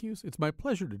the thank yous. It's my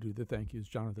pleasure to do the thank yous.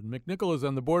 Jonathan McNichol is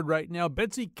on the board right now.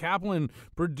 Betsy Kaplan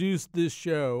produced this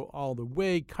show all the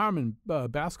way. Carmen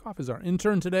Baskoff is our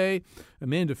intern today.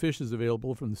 Amanda Fish is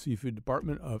available from the seafood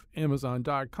department of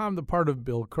Amazon.com. The part of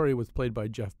Bill Curry was played by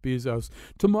Jeff Bezos.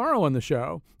 Tomorrow on the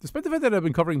show, despite the fact that I've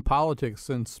been covering politics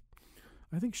since,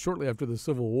 I think, shortly after the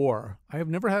Civil War, I have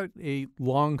never had a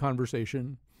long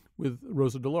conversation with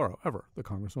Rosa DeLauro, ever, the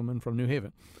congresswoman from New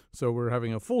Haven. So we're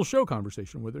having a full show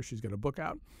conversation with her. She's got a book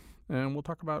out, and we'll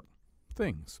talk about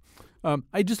things.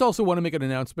 I just also want to make an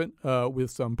announcement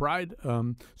with some pride.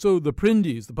 So the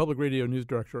Prindies, the Public Radio News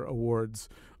Director Awards,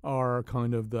 are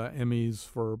kind of the Emmys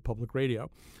for public radio.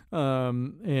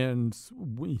 And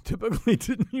we typically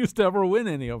didn't used to ever win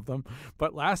any of them.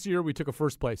 But last year we took a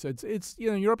first place. It's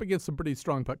you're up against some pretty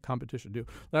strong competition, too.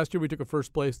 Last year we took a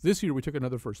first place. This year we took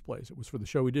another first place. It was for the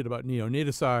show we did about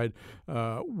neonaticide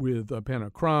with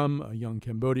Panna Kram, a young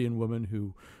Cambodian woman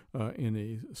who, in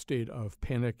a state of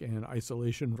panic and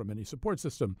isolation from any support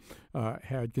system,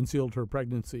 had concealed her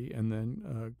pregnancy and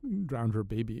then drowned her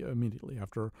baby immediately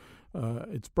after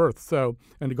its birth. So,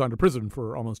 and had gone to prison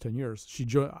for almost 10 years.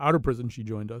 Out of prison, she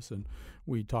joined us, and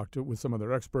we talked with some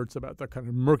other experts about the kind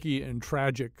of murky and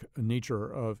tragic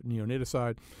nature of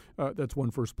neonaticide. That's won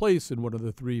first place in one of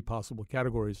the 3 possible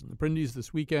categories in the Prindies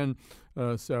this weekend.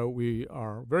 So we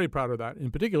are very proud of that. In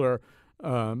particular,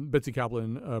 Betsy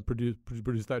Kaplan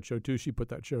produced that show, too. She put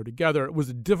that show together. It was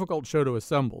a difficult show to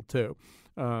assemble, too.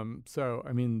 So,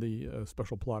 I mean, the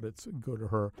special plaudits go to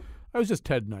her. I was just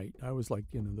Ted Knight. I was like,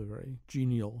 the very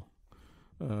genial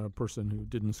person who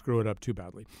didn't screw it up too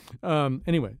badly.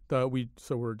 Anyway,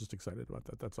 so we're just excited about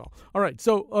that. That's all. All right.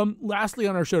 So, lastly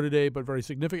on our show today, but very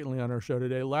significantly on our show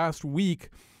today, last week,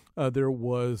 there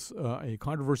was a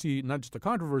controversy, not just a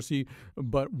controversy,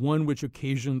 but one which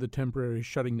occasioned the temporary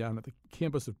shutting down at the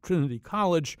campus of Trinity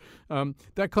College.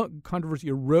 That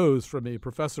controversy arose from a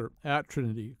professor at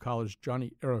Trinity College,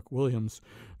 Johnny Eric Williams,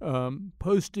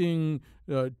 posting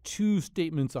 2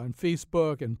 statements on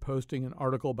Facebook and posting an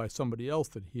article by somebody else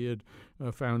that he had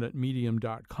found at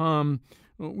medium.com.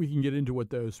 We can get into what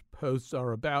those posts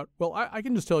are about. Well, I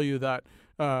can just tell you that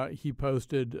he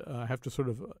posted, I have to sort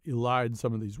of elide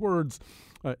some of these words.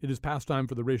 It is past time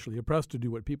for the racially oppressed to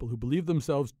do what people who believe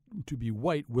themselves to be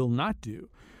white will not do.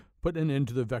 Put an end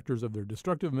to the vectors of their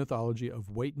destructive mythology of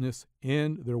whiteness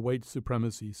and their white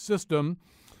supremacy system.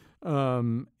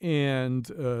 And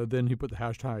then he put the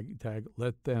hashtag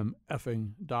let them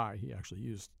effing die. He actually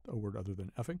used a word other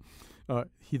than effing.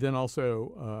 He then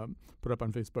also put up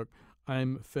on Facebook,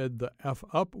 I'm fed the F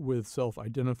up with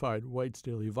self-identified whites'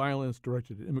 daily violence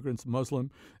directed at immigrants, Muslim,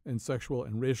 and sexual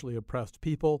and racially oppressed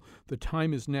people. The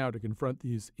time is now to confront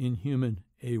these inhuman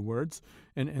A-words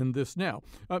and end this now.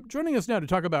 Joining us now to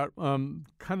talk about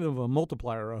kind of a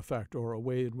multiplier effect, or a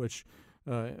way in which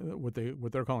what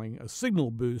they're calling a signal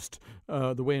boost,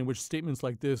 the way in which statements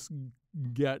like this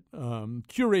get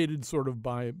curated sort of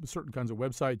by certain kinds of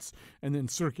websites and then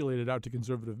circulated out to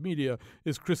conservative media,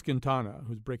 is Chris Quintana,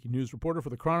 who's breaking news reporter for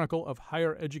the Chronicle of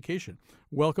Higher Education.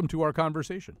 Welcome to our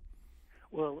conversation.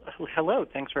 Well, hello.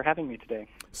 Thanks for having me today.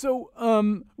 So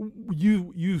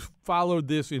you followed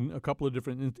this in a couple of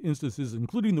different instances,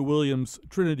 including the Williams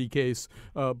Trinity case,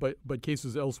 but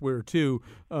cases elsewhere too.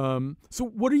 So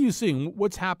what are you seeing?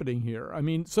 What's happening here? I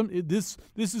mean, this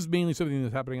is mainly something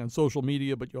that's happening on social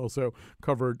media, but you also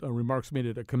covered remarks made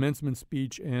at a commencement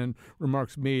speech and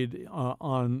remarks made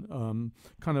on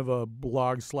kind of a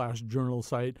blog/journal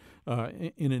site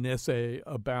in an essay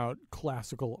about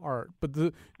classical art. But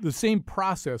the same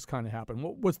process kind of happened.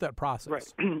 What's that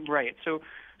process? Right, right. So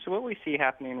what we see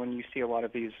happening when you see a lot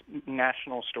of these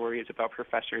national stories about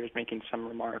professors making some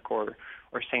remark or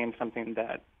saying something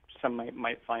that some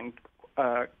might find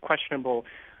questionable,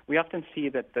 we often see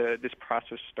that this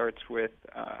process starts with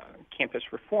Campus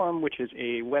Reform, which is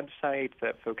a website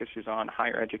that focuses on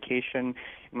higher education.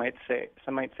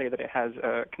 Some might say that it has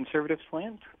a conservative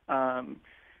slant.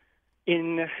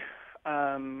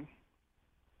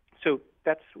 So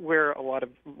that's where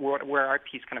where our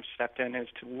piece kind of stepped in, is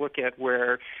to look at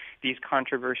where these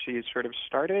controversies sort of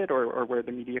started or where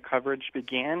the media coverage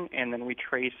began, and then we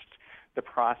traced the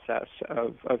process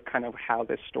of kind of how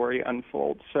this story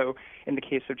unfolds. So in the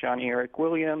case of Johnny Eric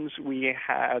Williams, we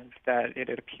had that it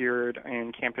had appeared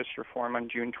in Campus Reform on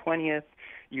June 20th.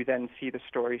 You then see the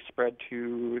story spread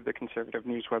to the conservative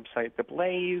news website, The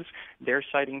Blaze. They're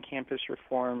citing Campus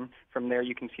Reform. From there,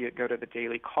 you can see it go to the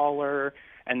Daily Caller,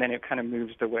 and then it kind of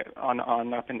moves the way on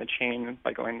up in the chain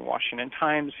by going to Washington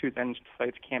Times, who then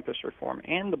cites Campus Reform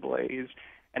and The Blaze.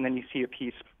 And then you see a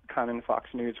piece come in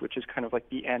Fox News, which is kind of like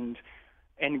the end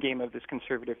game of this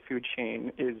conservative food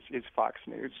chain is Fox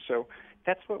News. So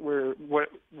that's what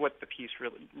the piece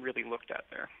really looked at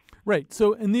there. Right.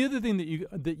 So, and the other thing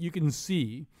that you can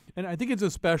see, and I think it's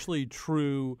especially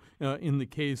true in the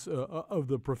case of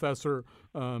the professor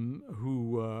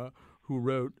who who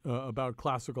wrote about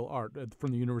classical art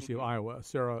from the University of Iowa,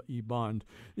 Sarah E. Bond,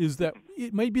 is that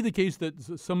it might be the case that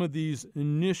some of these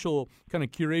initial kind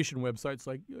of curation websites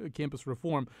like Campus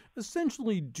Reform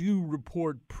essentially do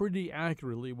report pretty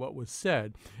accurately what was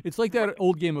said. It's like that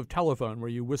old game of telephone where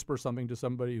you whisper something to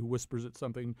somebody who whispers it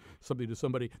something to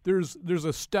somebody. There's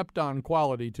a stepped-on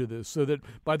quality to this, so that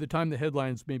by the time the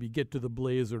headlines maybe get to the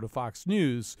Blaze or to Fox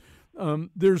News,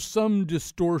 there's some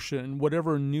distortion,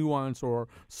 whatever nuance or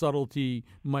subtlety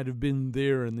might have been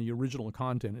there in the original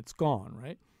content. It's gone,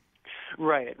 right?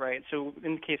 Right. So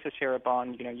in the case of Sarah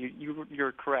Bond,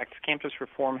 you're correct. Campus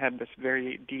Reform had this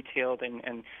very detailed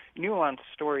and nuanced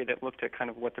story that looked at kind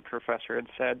of what the professor had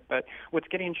said. But what's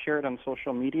getting shared on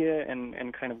social media and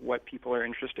kind of what people are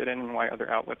interested in and why other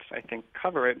outlets, I think,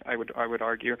 cover it, I would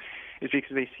argue, is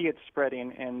because they see it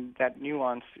spreading, and that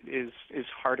nuance is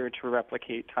harder to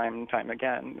replicate time and time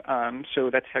again. So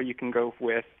that's how you can go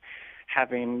with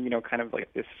having, kind of like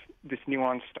this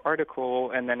nuanced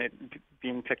article and then it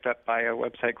being picked up by a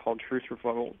website called Truth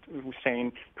Revolt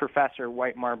saying Professor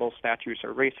White Marble Statues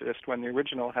are racist, when the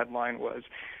original headline was,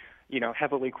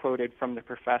 heavily quoted from the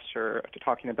professor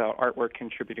talking about artwork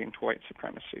contributing to white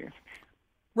supremacy.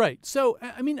 Right. So,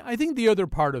 I mean, I think the other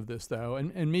part of this, though,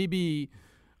 and maybe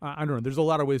I don't know, there's a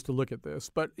lot of ways to look at this,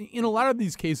 but in a lot of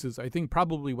these cases, I think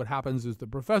probably what happens is the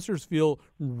professors feel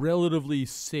relatively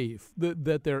safe,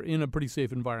 that they're in a pretty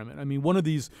safe environment. I mean, one of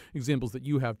these examples that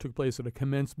you have took place at a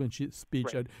commencement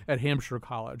speech at Hampshire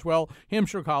College. Well,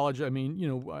 Hampshire College, I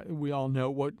mean, we all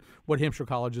know what Hampshire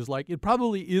College is like. It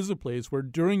probably is a place where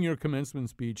during your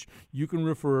commencement speech, you can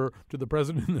refer to the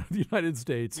President of the United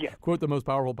States, quote, the most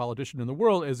powerful politician in the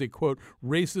world, as a, quote,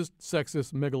 racist,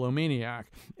 sexist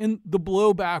megalomaniac. And the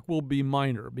blowback will be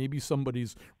minor. Maybe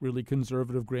somebody's really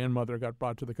conservative grandmother got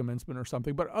brought to the commencement or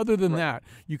something. But other than that,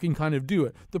 you can kind of do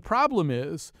it. The problem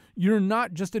is you're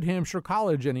not just at Hampshire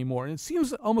College anymore. And it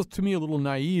seems almost to me a little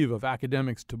naive of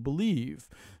academics to believe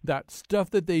that stuff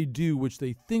that they do, which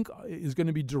they think is going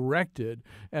to be directed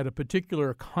at a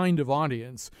particular kind of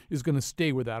audience, is going to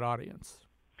stay with that audience.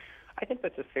 I think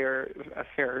that's a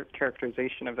fair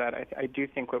characterization of that. I do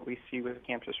think what we see with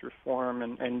Campus Reform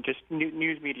and just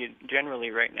news media generally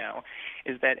right now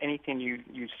is that anything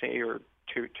you say or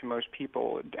to most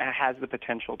people has the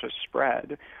potential to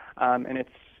spread, and it's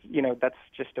that's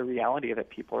just a reality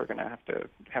that people are going to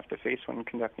have to face when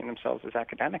conducting themselves as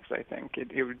academics. I think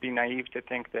it would be naive to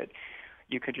think that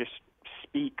you could just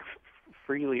speak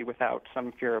freely without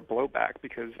some fear of blowback,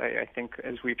 because I think,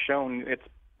 as we've shown,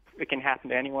 it can happen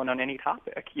to anyone on any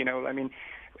topic. I mean,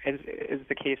 as is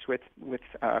the case with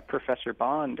Professor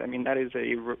Bond. I mean, that is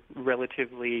a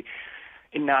relatively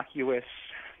innocuous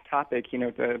topic.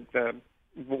 The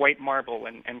white marble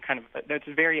and kind of that's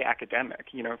very academic.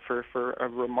 For a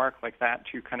remark like that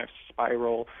to kind of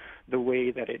spiral the way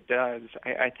that it does,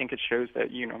 I think it shows that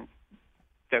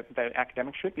that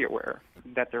academics should be aware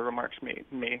that their remarks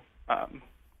may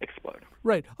explode.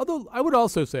 Right. Although I would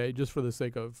also say, just for the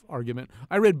sake of argument,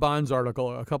 I read Bond's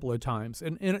article a couple of times.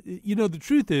 And the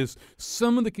truth is,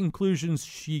 some of the conclusions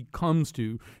she comes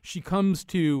to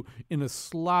in a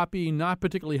sloppy, not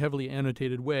particularly heavily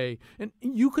annotated way. And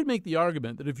you could make the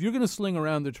argument that if you're going to sling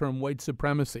around the term white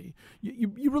supremacy,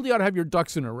 you really ought to have your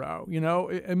ducks in a row.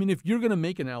 I mean, if you're going to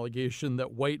make an allegation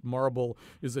that white marble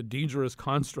is a dangerous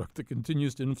construct that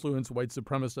continues to influence white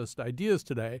supremacist ideas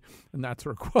today, and that's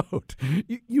her quote,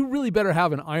 you really better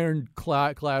have an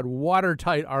ironclad,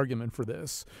 watertight argument for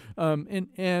this.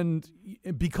 And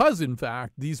because, in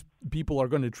fact, these people are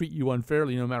going to treat you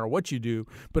unfairly no matter what you do,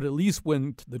 but at least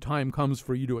when the time comes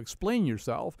for you to explain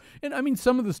yourself. And, I mean,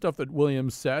 some of the stuff that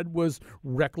Williams said was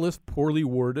reckless, poorly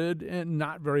worded, and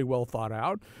not very well thought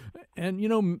out. And,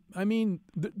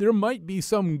 there might be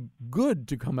some good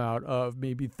to come out of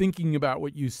maybe thinking about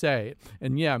what you say.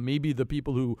 And, yeah, maybe the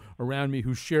people who around me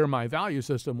who share my value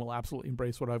system will absolutely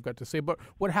embrace what I've got to say. But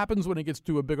what happens when it gets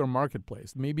to a bigger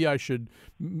marketplace? Maybe I should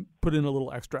put in a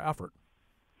little extra effort.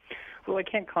 Well, I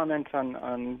can't comment on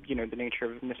the nature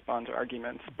of Ms. Bond's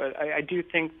arguments, but I do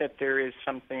think that there is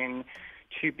something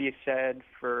to be said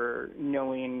for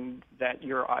knowing that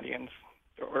your audience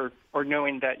or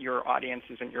knowing that your audience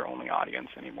isn't your only audience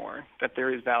anymore, that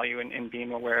there is value in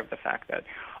being aware of the fact that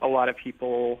a lot of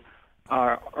people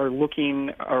are looking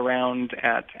around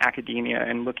at academia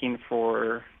and looking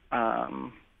for, are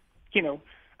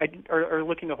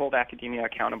looking to hold academia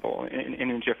accountable in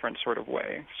a different sort of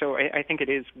way. So I think it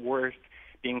is worth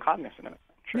being cognizant of it.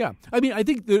 Sure. Yeah. I mean, I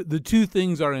think the two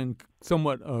things are in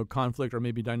somewhat conflict or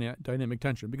maybe dynamic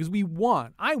tension, because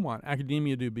I want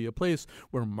academia to be a place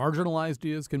where marginal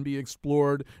ideas can be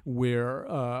explored,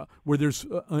 where there's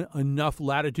enough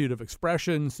latitude of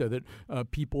expression so that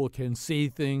people can say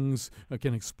things,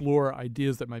 can explore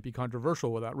ideas that might be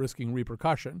controversial without risking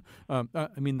repercussion.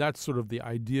 That's sort of the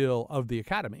ideal of the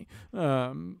academy.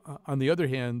 On the other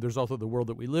hand, there's also the world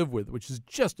that we live with, which is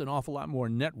just an awful lot more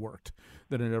networked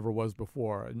than it ever was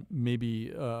before. And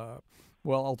maybe,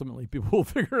 ultimately people will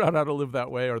figure out how to live that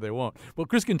way or they won't. Well,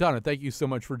 Chris Quintana, thank you so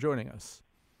much for joining us.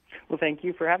 Well, thank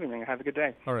you for having me. Have a good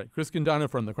day. All right. Chris Quintana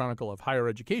from the Chronicle of Higher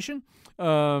Education.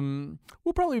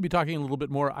 We'll probably be talking a little bit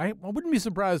more. I wouldn't be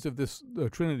surprised if this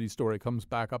Trinity story comes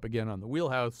back up again on the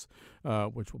Wheelhouse,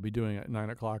 which we'll be doing at 9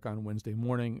 o'clock on Wednesday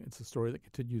morning. It's a story that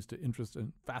continues to interest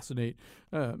and fascinate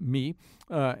me.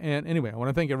 And anyway, I want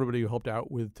to thank everybody who helped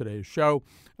out with today's show.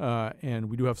 And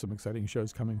we do have some exciting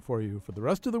shows coming for you for the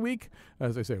rest of the week.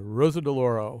 As I say, Rosa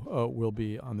DeLauro will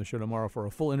be on the show tomorrow for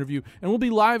a full interview. And we'll be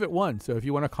live at 1. So if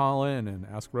you want to call in and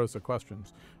ask Rosa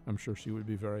questions, I'm sure she would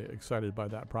be very excited by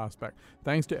that prospect.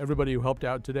 Thanks to everybody who helped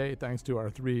out today. Thanks to our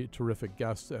 3 terrific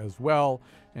guests as well.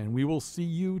 And we will see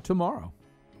you tomorrow.